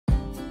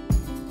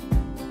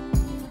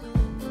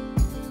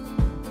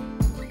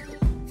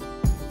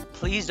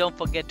Please don't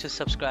forget to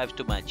subscribe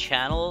to my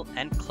channel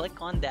and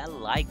click on that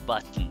like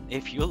button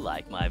if you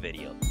like my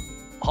video.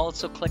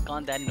 Also click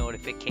on that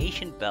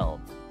notification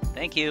bell.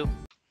 Thank you.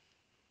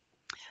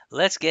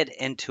 Let's get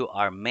into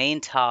our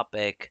main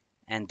topic,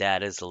 and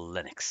that is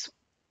Linux.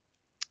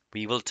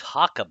 We will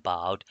talk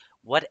about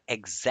what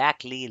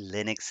exactly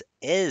Linux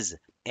is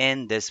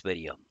in this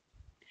video.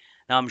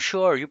 Now, I'm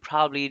sure you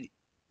probably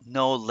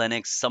know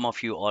Linux. Some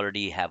of you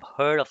already have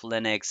heard of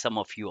Linux. Some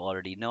of you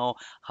already know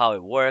how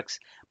it works.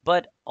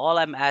 But all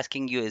I'm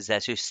asking you is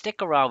that you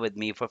stick around with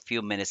me for a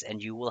few minutes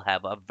and you will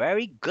have a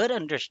very good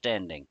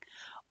understanding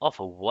of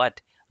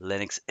what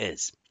Linux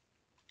is.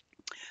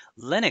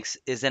 Linux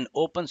is an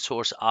open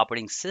source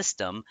operating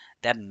system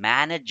that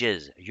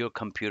manages your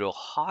computer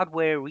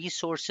hardware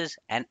resources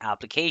and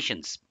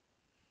applications.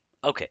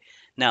 Okay,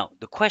 now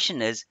the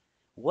question is,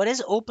 what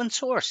is open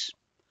source?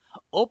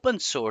 Open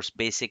source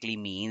basically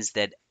means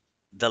that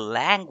the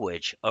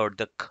language or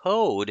the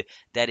code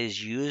that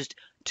is used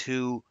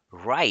to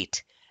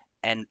write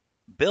and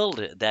build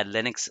that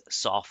Linux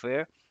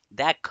software,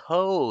 that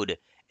code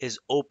is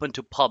open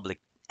to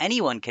public.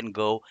 Anyone can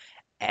go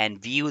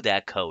and view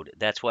that code.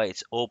 That's why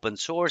it's open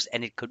source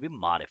and it could be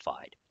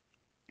modified.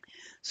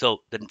 So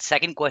the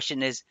second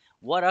question is,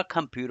 what are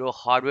computer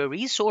hardware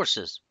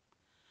resources?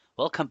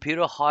 Well,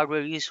 computer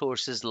hardware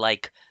resources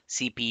like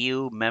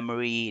CPU,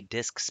 memory,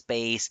 disk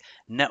space,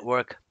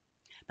 network.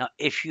 Now,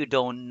 if you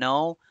don't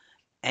know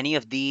any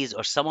of these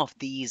or some of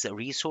these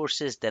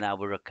resources, then I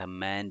would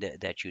recommend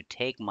that you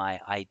take my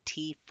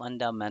IT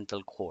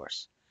fundamental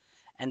course.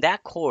 And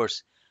that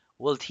course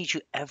will teach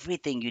you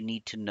everything you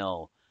need to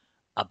know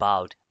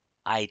about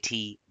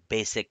IT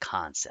basic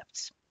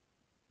concepts.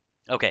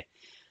 Okay,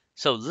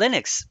 so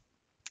Linux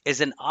is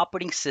an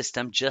operating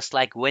system just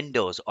like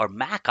Windows or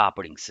Mac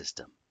operating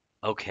system.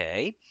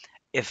 Okay,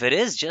 if it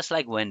is just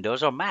like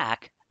Windows or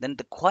Mac, then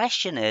the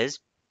question is,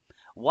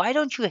 why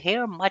don't you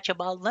hear much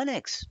about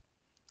Linux?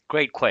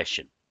 Great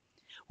question.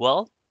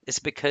 Well, it's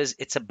because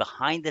it's a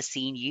behind the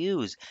scene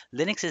use.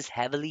 Linux is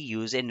heavily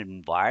used in an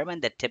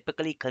environment that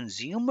typically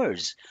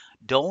consumers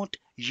don't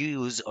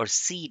use or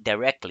see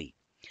directly.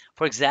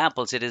 For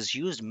example, it is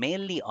used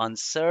mainly on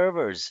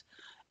servers,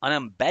 on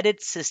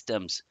embedded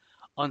systems,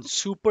 on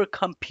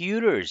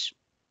supercomputers.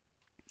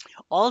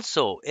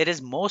 Also, it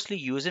is mostly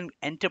used in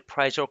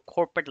enterprise or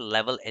corporate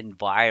level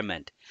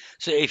environment.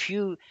 So if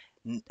you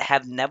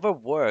have never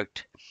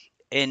worked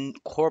in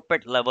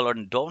corporate level or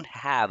don't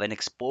have an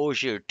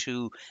exposure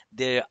to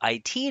the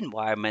IT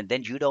environment,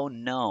 then you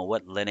don't know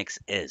what Linux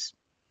is.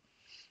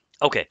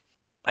 Okay,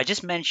 I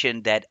just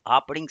mentioned that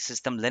operating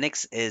system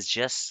Linux is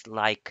just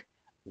like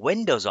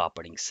Windows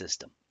operating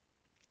system.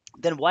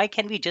 Then why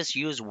can't we just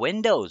use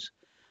Windows?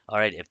 All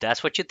right, if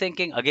that's what you're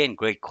thinking, again,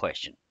 great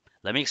question.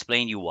 Let me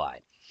explain you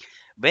why.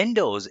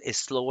 Windows is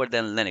slower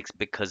than Linux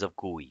because of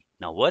GUI.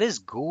 Now, what is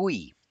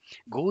GUI?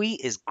 GUI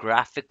is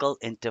graphical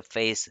user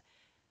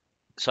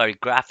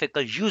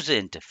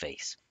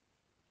interface,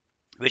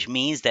 which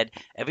means that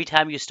every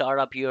time you start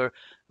up your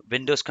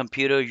Windows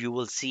computer, you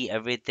will see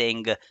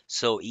everything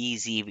so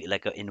easy,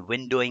 like in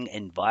windowing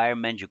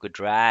environment. You could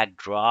drag,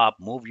 drop,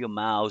 move your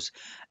mouse,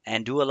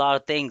 and do a lot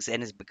of things,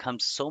 and it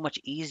becomes so much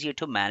easier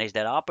to manage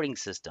that operating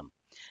system.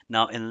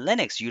 Now, in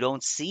Linux, you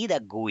don't see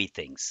that GUI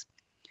things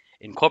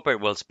in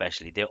corporate world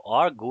especially. There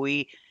are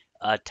GUI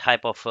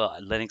type of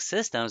Linux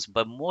systems,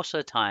 but most of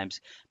the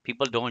times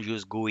people don't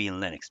use GUI in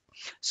Linux.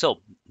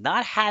 So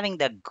not having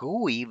that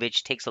GUI,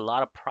 which takes a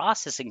lot of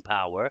processing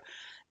power,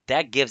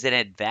 that gives an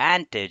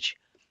advantage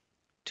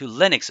to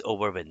Linux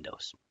over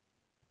Windows.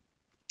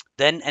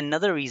 Then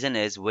another reason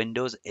is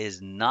Windows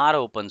is not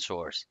open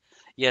source.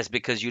 Yes,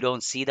 because you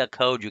don't see the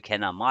code, you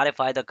cannot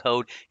modify the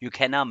code, you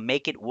cannot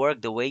make it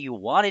work the way you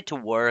want it to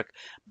work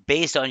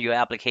based on your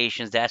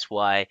applications. That's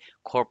why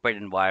corporate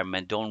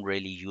environment don't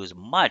really use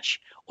much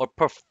or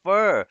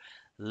prefer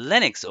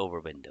Linux over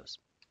Windows.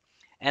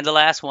 And the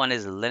last one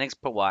is Linux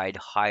provide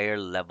higher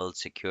level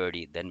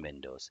security than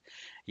Windows.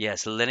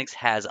 Yes, Linux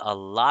has a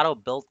lot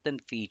of built-in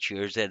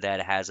features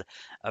that has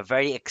a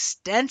very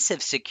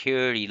extensive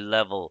security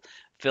level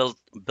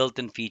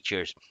built-in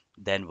features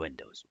than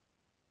Windows.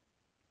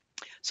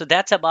 So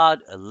that's about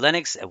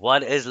Linux.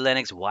 What is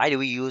Linux? Why do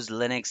we use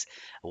Linux?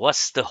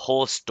 What's the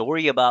whole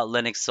story about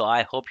Linux? So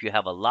I hope you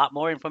have a lot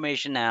more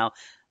information now.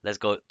 Let's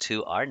go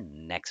to our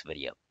next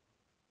video.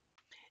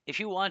 If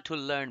you want to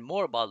learn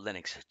more about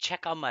Linux,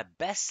 check out my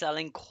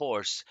best-selling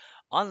course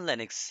on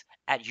Linux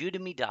at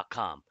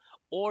udemy.com,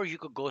 or you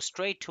could go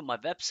straight to my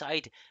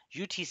website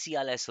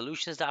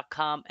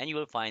utclsolutions.com and you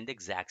will find the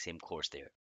exact same course there.